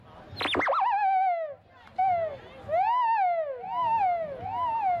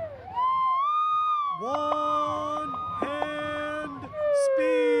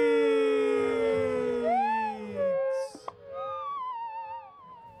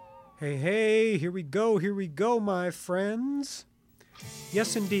Hey, hey, here we go, my friends.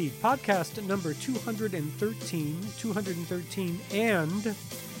 Yes, indeed, podcast number 213, and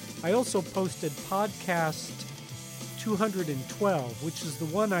I also posted podcast 212, which is the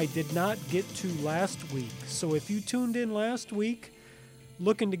one I did not get to last week. So if you tuned in last week,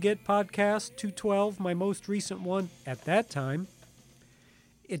 looking to get podcast 212, my most recent one at that time,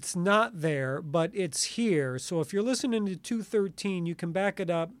 it's not there, but it's here. So if you're listening to 213, you can back it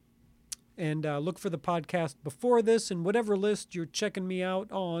up and look for the podcast before this, and whatever list you're checking me out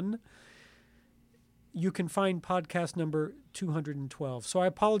on, you can find podcast number 212. So I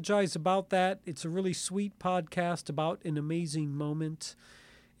apologize about that. It's a really sweet podcast about an amazing moment.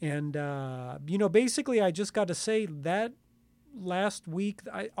 And, basically I just got to say that last week,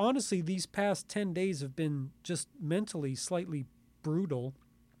 honestly, these past 10 days have been just mentally slightly brutal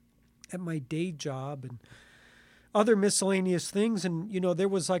at my day job and other miscellaneous things. And, there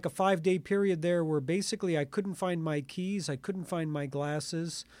was like a 5-day period there where basically I couldn't find my keys. I couldn't find my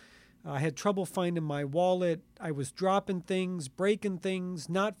glasses. I had trouble finding my wallet. I was dropping things, breaking things,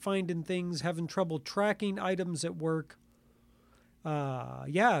 not finding things, having trouble tracking items at work.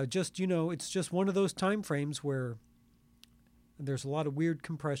 It's just one of those time frames where there's a lot of weird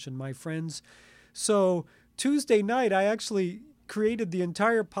compression, my friends. So Tuesday night, I actually created the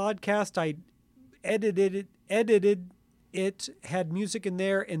entire podcast. I edited it, had music in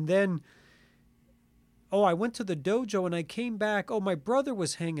there, and then I went to the dojo and I came back. My brother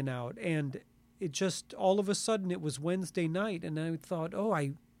was hanging out, and it just all of a sudden it was Wednesday night, and I thought,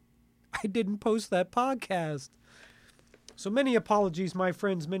 I didn't post that podcast. So many apologies, my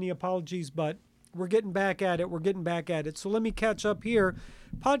friends, many apologies, but we're getting back at it. So let me catch up here.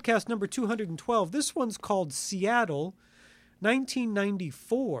 Podcast number 212. This one's called Seattle,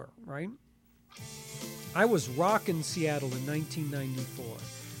 1994, right? I was rocking Seattle in 1994.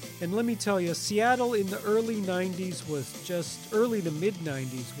 And let me tell you, Seattle in the early to mid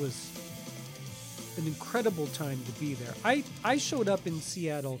 90s was an incredible time to be there. I showed up in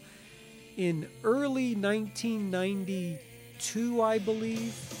Seattle in early 1992, I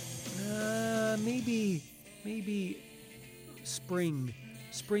believe. Maybe spring,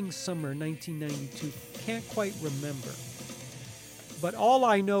 summer 1992. Can't quite remember. But all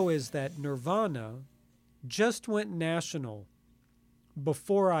I know is that Nirvana just went national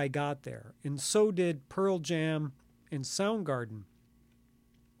before I got there, and so did Pearl Jam and Soundgarden.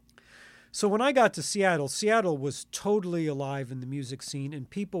 So when I got to Seattle was totally alive in the music scene, and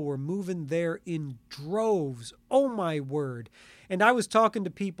people were moving there in droves. Oh my word. And I was talking to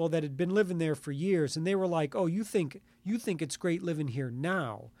people that had been living there for years, and they were like, you think it's great living here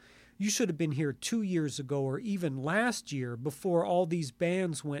now. You should have been here 2 years ago or even last year before all these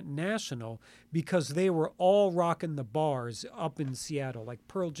bands went national, because they were all rocking the bars up in Seattle, like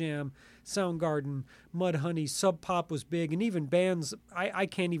Pearl Jam, Soundgarden, Mudhoney, Sub Pop was big, and even bands I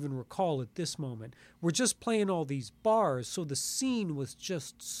can't even recall at this moment were just playing all these bars. So the scene was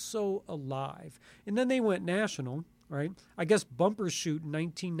just so alive. And then they went national, right? I guess Bumbershoot in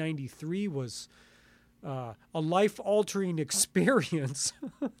 1993 was a life-altering experience.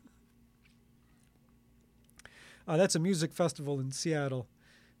 That's a music festival in Seattle.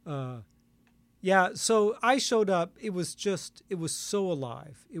 So I showed up. It was so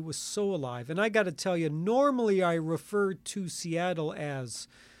alive. It was so alive. And I got to tell you, normally I refer to Seattle as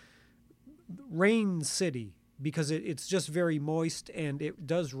Rain City because it's just very moist, and it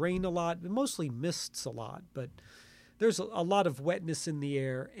does rain a lot. It mostly mists a lot, but there's a lot of wetness in the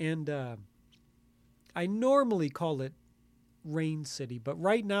air. And I normally call it Rain City. But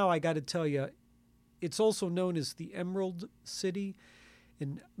right now I got to tell you, it's also known as the Emerald City.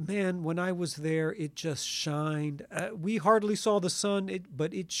 And man, when I was there, it just shined. We hardly saw the sun,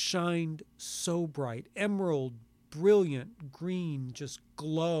 but it shined so bright. Emerald, brilliant, green, just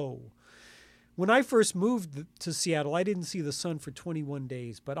glow. When I first moved to Seattle, I didn't see the sun for 21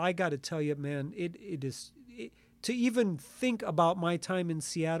 days. But I got to tell you, man, to even think about my time in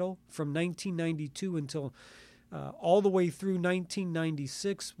Seattle from 1992 until all the way through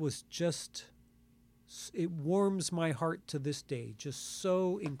 1996 was just... it warms my heart to this day. Just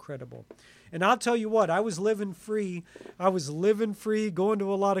so incredible. And I'll tell you what, I was living free, going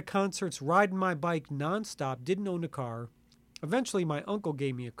to a lot of concerts, riding my bike nonstop, didn't own a car. Eventually, my uncle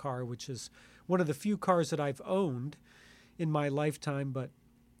gave me a car, which is one of the few cars that I've owned in my lifetime. But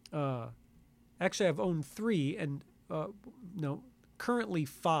actually, I've owned 3, and currently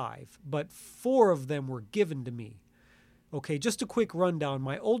 5, but 4 of them were given to me. Okay, just a quick rundown.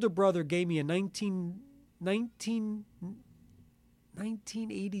 My older brother gave me a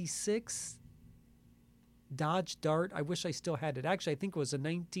 1986 Dodge Dart. I wish I still had it. Actually, I think it was a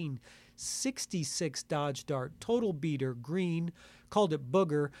 1966 Dodge Dart. Total beater, green. Called it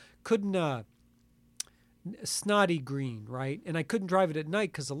Booger. Couldn't, snotty green, right? And I couldn't drive it at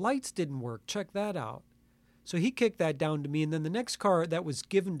night because the lights didn't work. Check that out. So he kicked that down to me. And then the next car that was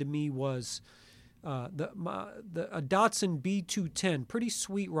given to me was a Datsun B210. Pretty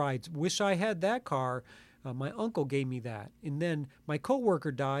sweet rides. Wish I had that car. My uncle gave me that. And then my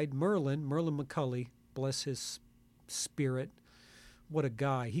coworker died, Merlin McCulley, bless his spirit. What a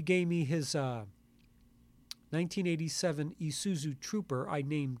guy. He gave me his 1987 Isuzu Trooper I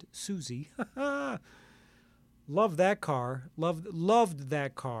named Susie. Loved that car. Loved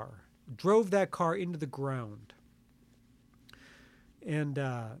that car. Drove that car into the ground. And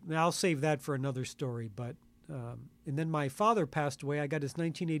I'll save that for another story. But and then my father passed away. I got his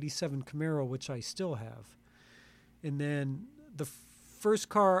 1987 Camaro, which I still have. And then the first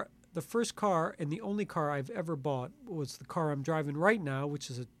car and the only car I've ever bought was the car I'm driving right now, which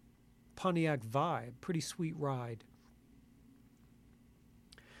is a Pontiac Vibe. Pretty sweet ride.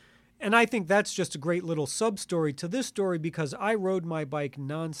 And I think that's just a great little sub-story to this story because I rode my bike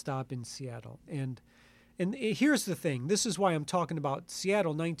nonstop in Seattle. And here's the thing. This is why I'm talking about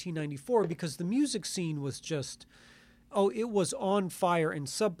Seattle 1994, because the music scene was just, it was on fire, and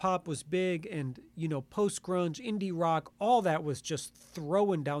Sub Pop was big, and, post-grunge, indie rock, all that was just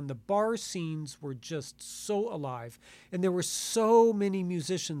throwing down. The bar scenes were just so alive. And there were so many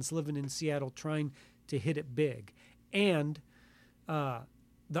musicians living in Seattle trying to hit it big. And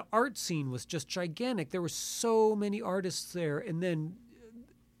the art scene was just gigantic. There were so many artists there. And then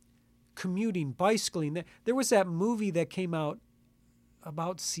commuting, bicycling. There was that movie that came out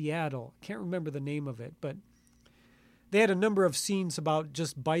about Seattle. I can't remember the name of it, but they had a number of scenes about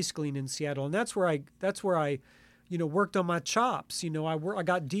just bicycling in Seattle. And that's where I worked on my chops. I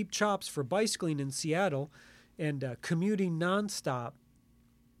got deep chops for bicycling in Seattle and commuting nonstop.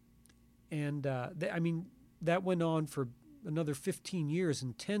 And that went on for another 15 years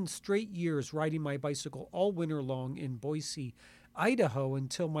and 10 straight years riding my bicycle all winter long in Boise, Idaho,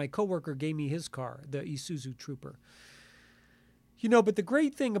 until my coworker gave me his car, the Isuzu Trooper. But the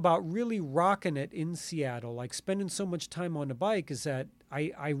great thing about really rocking it in Seattle, like spending so much time on a bike, is that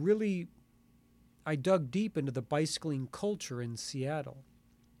I dug deep into the bicycling culture in Seattle.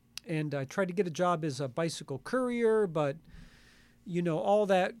 And I tried to get a job as a bicycle courier, but, all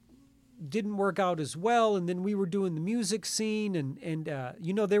that didn't work out as well. And then we were doing the music scene, and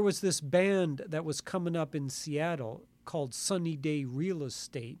there was this band that was coming up in Seattle called Sunny Day Real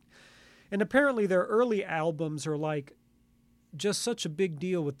Estate. And apparently their early albums are like just such a big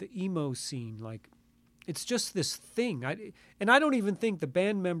deal with the emo scene. Like, it's just this thing. I don't even think the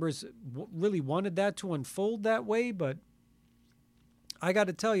band members really wanted that to unfold that way, but I got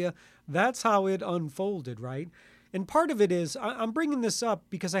to tell you, that's how it unfolded, right? And part of it is, I'm bringing this up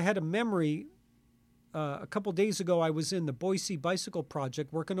because I had a memory. A couple days ago, I was in the Boise Bicycle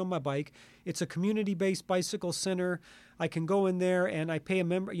Project working on my bike. It's a community-based bicycle center. I can go in there and I pay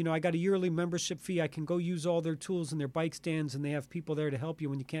I got a yearly membership fee. I can go use all their tools and their bike stands, and they have people there to help you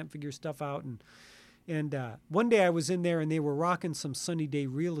when you can't figure stuff out. And one day I was in there and they were rocking some Sunny Day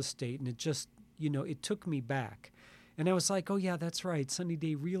Real Estate, and it just, it took me back. And I was like, oh yeah, that's right, Sunny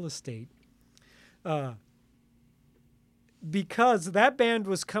Day Real Estate. Because that band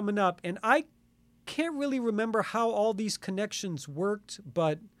was coming up, and I can't really remember how all these connections worked,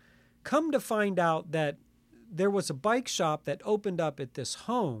 but come to find out that there was a bike shop that opened up at this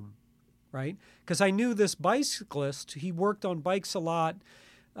home, right? Because I knew this bicyclist. He worked on bikes a lot.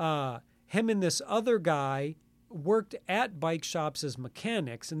 Him and this other guy worked at bike shops as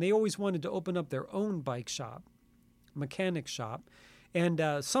mechanics, and they always wanted to open up their own bike shop, mechanic shop. And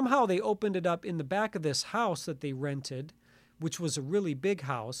somehow they opened it up in the back of this house that they rented, which was a really big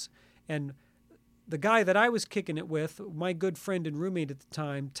house. And the guy that I was kicking it with, my good friend and roommate at the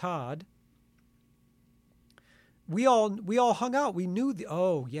time, Todd, we all hung out. We knew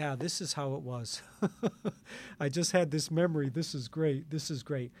this is how it was. I just had this memory. This is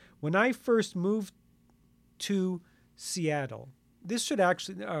great. When I first moved to Seattle,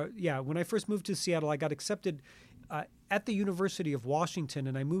 when I first moved to Seattle, I got accepted at the University of Washington,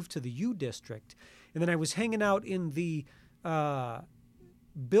 and I moved to the U District. And then I was hanging out in the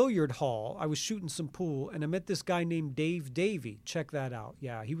billiard hall. I was shooting some pool, and I met this guy named Dave Davey. Check that out.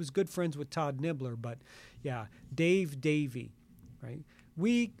 Yeah, he was good friends with Todd Nibbler, but yeah, Dave Davey, right?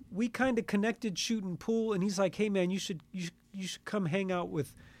 We kind of connected shooting pool, and he's like, "Hey man, you should come hang out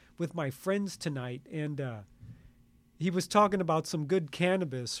with my friends tonight." And he was talking about some good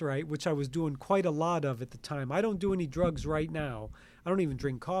cannabis, right, which I was doing quite a lot of at the time. I don't do any drugs right now. I don't even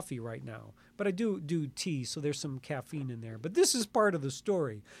drink coffee right now, but I do tea, so there's some caffeine in there. But this is part of the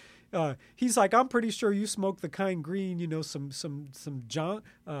story. He's like, I'm pretty sure you smoke the kind green, some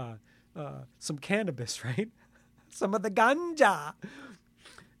cannabis, right? Some of the ganja.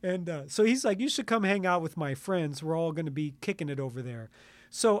 And so he's like, you should come hang out with my friends. We're all going to be kicking it over there.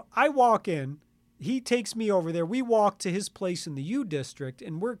 So I walk in. He takes me over there. We walk to his place in the U District,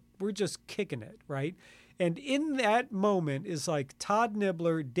 and we're just kicking it, right? And in that moment is like Todd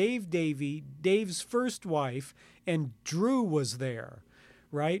Nibbler, Dave Davey, Dave's first wife, and Drew was there,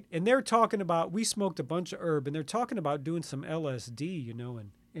 right? And they're talking about, we smoked a bunch of herb, and they're talking about doing some LSD,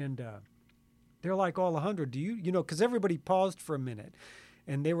 and they're like, Alejandro, do you, because everybody paused for a minute,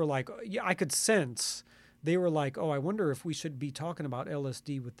 and they were like, yeah, I could sense. They were like, oh, I wonder if we should be talking about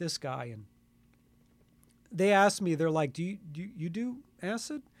LSD with this guy. And they asked me, they're like, do you do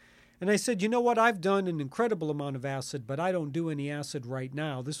acid? And I said, you know what? I've done an incredible amount of acid, but I don't do any acid right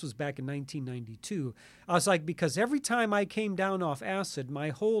now. This was back in 1992. I was like, because every time I came down off acid, my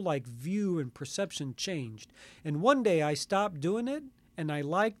whole view and perception changed. And one day I stopped doing it, and I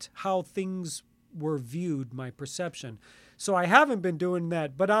liked how things were viewed, my perception. So I haven't been doing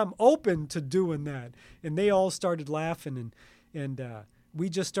that, but I'm open to doing that. And they all started laughing, and we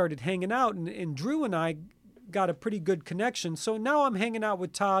just started hanging out. And Drew and I got a pretty good connection. So now I'm hanging out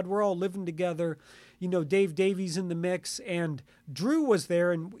with Todd. We're all living together. Dave Davies in the mix, and Drew was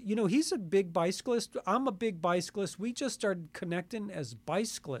there. And, he's a big bicyclist. I'm a big bicyclist. We just started connecting as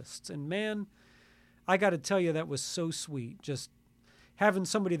bicyclists. And, man, I got to tell you, that was so sweet. Just having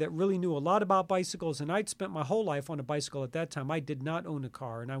somebody that really knew a lot about bicycles. And I'd spent my whole life on a bicycle at that time. I did not own a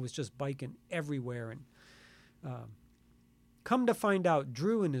car, and I was just biking everywhere. And come to find out,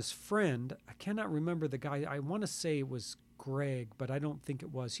 Drew and his friend, I cannot remember the guy. I want to say it was Greg, but I don't think it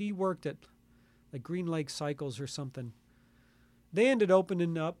was. He worked at Green Lake Cycles or something. They ended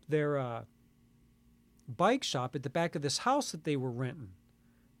opening up their bike shop at the back of this house that they were renting,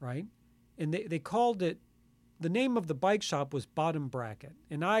 right? And they called it, the name of the bike shop was Bottom Bracket.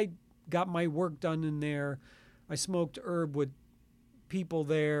 And I got my work done in there. I smoked herb with people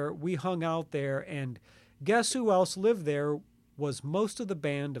there. We hung out there. And guess who else lived there? Was most of the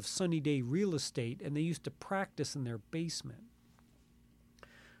band of Sunny Day Real Estate, and they used to practice in their basement,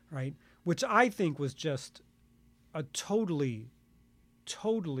 right? Which I think was just a totally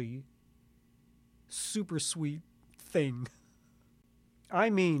super sweet thing.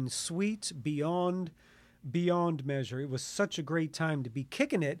 I mean, sweet beyond measure. It was such a great time to be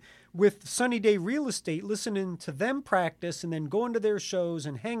kicking it with Sunny Day Real Estate, listening to them practice and then going to their shows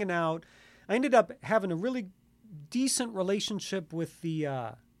and hanging out. I ended up having a really decent relationship with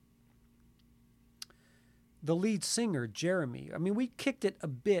the lead singer, Jeremy. I mean, we kicked it a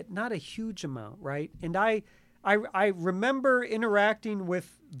bit, not a huge amount, right? And I remember interacting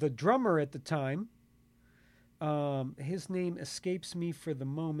with the drummer at the time. His name escapes me for the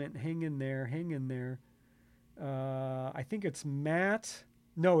moment. Hang in there. I think it's Matt.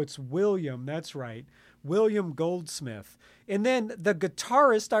 No, it's William. That's right. William Goldsmith. And then the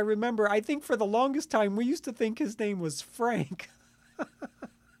guitarist, I remember, I think for the longest time, we used to think his name was Frank.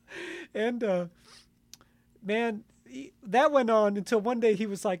 And, man, that went on until one day he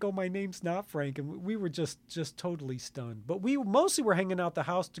was like, oh, my name's not Frank. And we were just totally stunned. But we mostly were hanging out the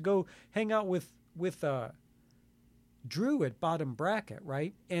house to go hang out with Drew at Bottom Bracket,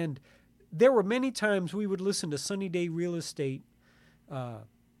 right? And there were many times we would listen to Sunny Day Real Estate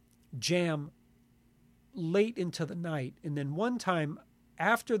jam late into the night. And then one time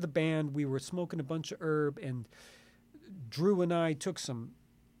after the band, we were smoking a bunch of herb, and Drew and I took some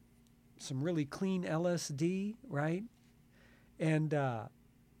really clean LSD, right? And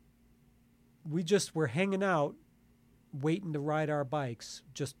we just were hanging out, waiting to ride our bikes,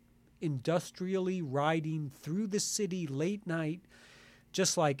 just industrially riding through the city late night,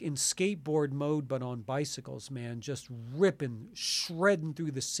 just like in skateboard mode, but on bicycles, man, just ripping, shredding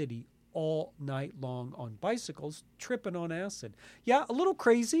through the city all night long on bicycles, tripping on acid. Yeah, a little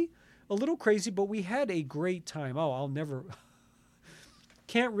crazy, but we had a great time. Oh, I'll never,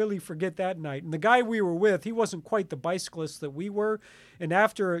 can't really forget that night. And the guy we were with, he wasn't quite the bicyclist that we were. And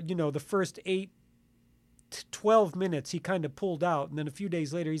after, the first 12 minutes, he kind of pulled out. And then a few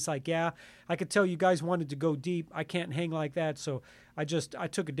days later, he's like, yeah, I could tell you guys wanted to go deep. I can't hang like that. So I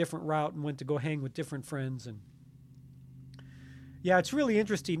took a different route and went to go hang with different friends. And yeah, it's really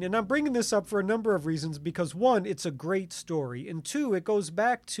interesting. And I'm bringing this up for a number of reasons because, one, it's a great story. And two, it goes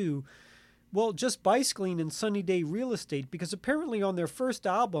back to, well, just bicycling and Sunny Day Real Estate, because apparently on their first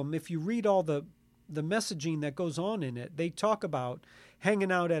album, if you read all the messaging that goes on in it, they talk about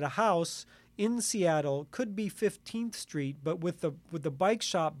hanging out at a house in Seattle, could be 15th Street, but with the bike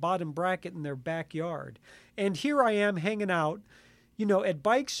shop Bottom Bracket in their backyard. And here I am hanging out, at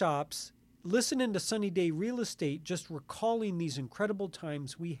bike shops, listening to Sunny Day Real Estate, just recalling these incredible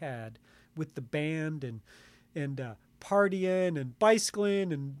times we had with the band and partying and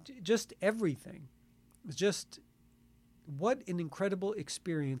bicycling and just everything. Just what an incredible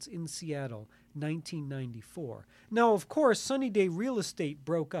experience in Seattle, 1994. Now, of course, Sunny Day Real Estate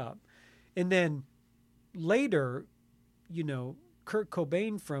broke up. And then later, Kurt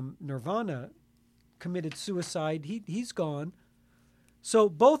Cobain from Nirvana committed suicide. He's gone. So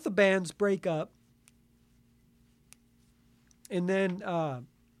both the bands break up. And then,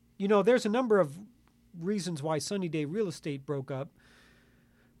 there's a number of reasons why Sunny Day Real Estate broke up.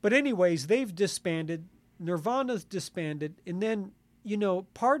 But anyways, they've disbanded. Nirvana's disbanded. And then,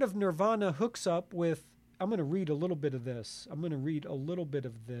 part of Nirvana hooks up with, I'm going to read a little bit of this.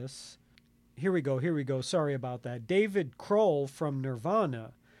 Here we go. Sorry about that. David Kroll from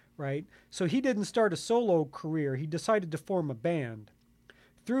Nirvana, right? So he didn't start a solo career. He decided to form a band.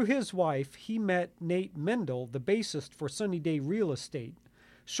 Through his wife, he met Nate Mendel, the bassist for Sunny Day Real Estate.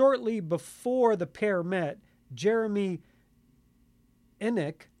 Shortly before the pair met, Jeremy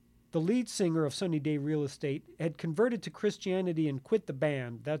Ennick, the lead singer of Sunny Day Real Estate, had converted to Christianity and quit the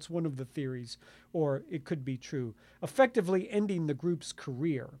band. That's one of the theories, or it could be true, effectively ending the group's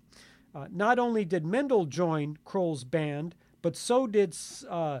career. Not only did Mendel join Kroll's band, but so did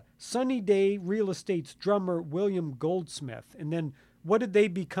Sunny Day Real Estate's drummer William Goldsmith. And then what did they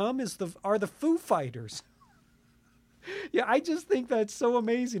become? Are the Foo Fighters. Yeah, I just think that's so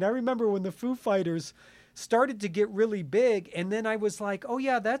amazing. I remember when the Foo Fighters started to get really big, and then I was like, oh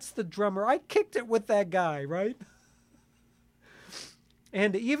yeah, that's the drummer. I kicked it with that guy, right?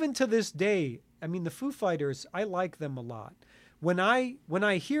 And even to this day, the Foo Fighters, I like them a lot. When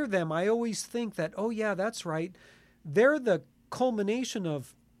I hear them, I always think that, oh yeah, that's right. They're the culmination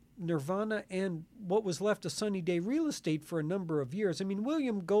of Nirvana and what was left of Sunny Day Real Estate for a number of years.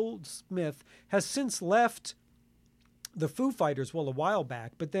 William Goldsmith has since left the Foo Fighters, a while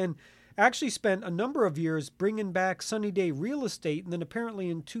back, but then actually spent a number of years bringing back Sunny Day Real Estate, and then apparently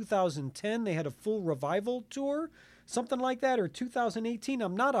in 2010 they had a full revival tour, something like that, or 2018.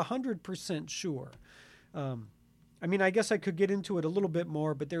 I'm not 100% sure. I guess I could get into it a little bit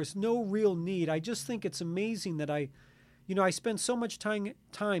more, but there's no real need. I just think it's amazing that I spend so much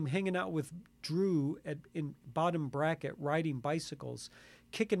time hanging out with Drew in Bottom Bracket, riding bicycles,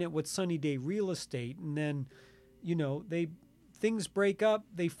 kicking it with Sunny Day Real Estate, and then, things break up,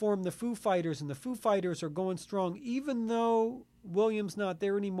 they form the Foo Fighters, and the Foo Fighters are going strong. Even though William's not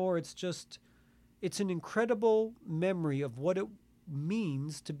there anymore, it's an incredible memory of what it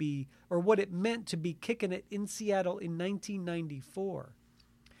means to be, or what it meant to be kicking it in Seattle in 1994.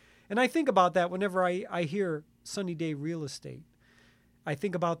 And I think about that whenever I hear Sunny Day Real Estate. I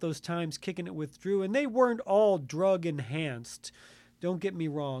think about those times kicking it with Drew, and they weren't all drug enhanced. Don't get me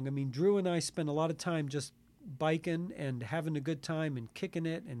wrong. Drew and I spent a lot of time just biking and having a good time and kicking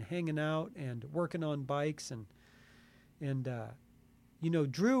it and hanging out and working on bikes and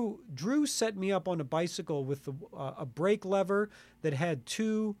Drew set me up on a bicycle with a brake lever that had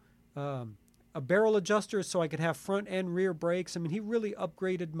a barrel adjuster so I could have front and rear brakes. He really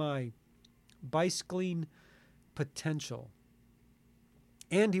upgraded my bicycling potential.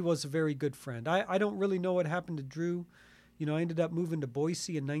 And he was a very good friend. I don't really know what happened to Drew. I ended up moving to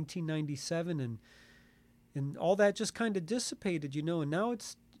Boise in 1997 and all that just kind of dissipated, and now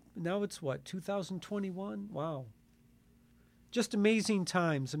it's what, 2021? Wow. Just amazing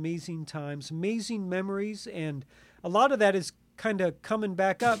times, amazing memories, and a lot of that is kind of coming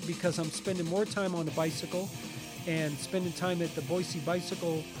back up because I'm spending more time on the bicycle and spending time at the Boise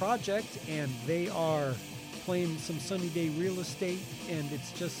Bicycle Project, and they are playing some Sunny Day Real Estate, and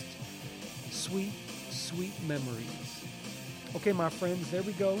it's just sweet, sweet memories. Okay, my friends, there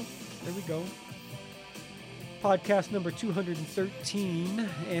we go. Podcast number 213,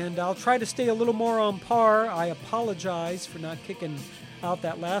 and I'll try to stay a little more on par. I apologize for not kicking out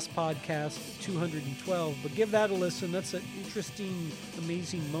that last podcast, 212, but give that a listen. That's an interesting,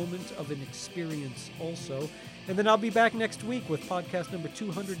 amazing moment of an experience also. And then I'll be back next week with podcast number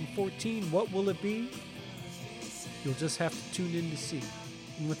 214. What will it be? You'll just have to tune in to see.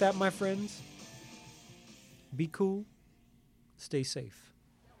 And with that, my friends, be cool, stay safe.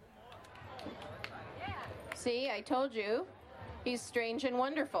 See, I told you. He's strange and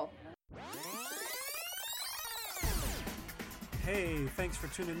wonderful. Hey, thanks for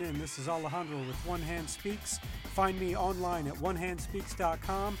tuning in. This is Alejandro with One Hand Speaks. Find me online at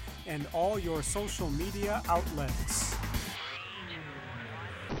onehandspeaks.com and all your social media outlets.